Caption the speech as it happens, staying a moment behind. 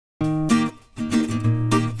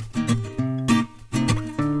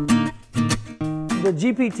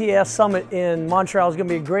The GPTS Summit in Montreal is going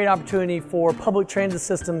to be a great opportunity for public transit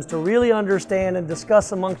systems to really understand and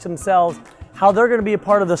discuss amongst themselves how they're going to be a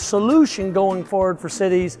part of the solution going forward for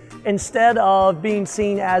cities instead of being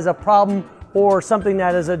seen as a problem or something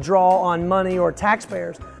that is a draw on money or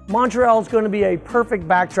taxpayers. Montreal is going to be a perfect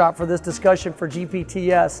backdrop for this discussion for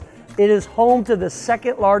GPTS. It is home to the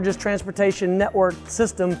second largest transportation network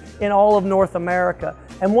system in all of North America.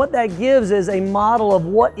 And what that gives is a model of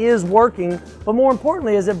what is working, but more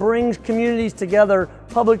importantly is it brings communities together,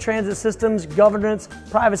 public transit systems, governance,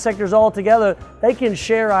 private sectors all together. They can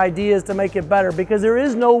share ideas to make it better because there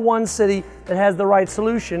is no one city that has the right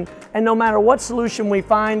solution. And no matter what solution we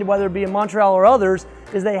find, whether it be in Montreal or others,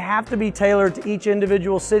 is they have to be tailored to each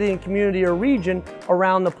individual city and community or region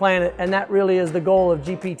around the planet, and that really is the goal of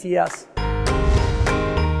GPTS.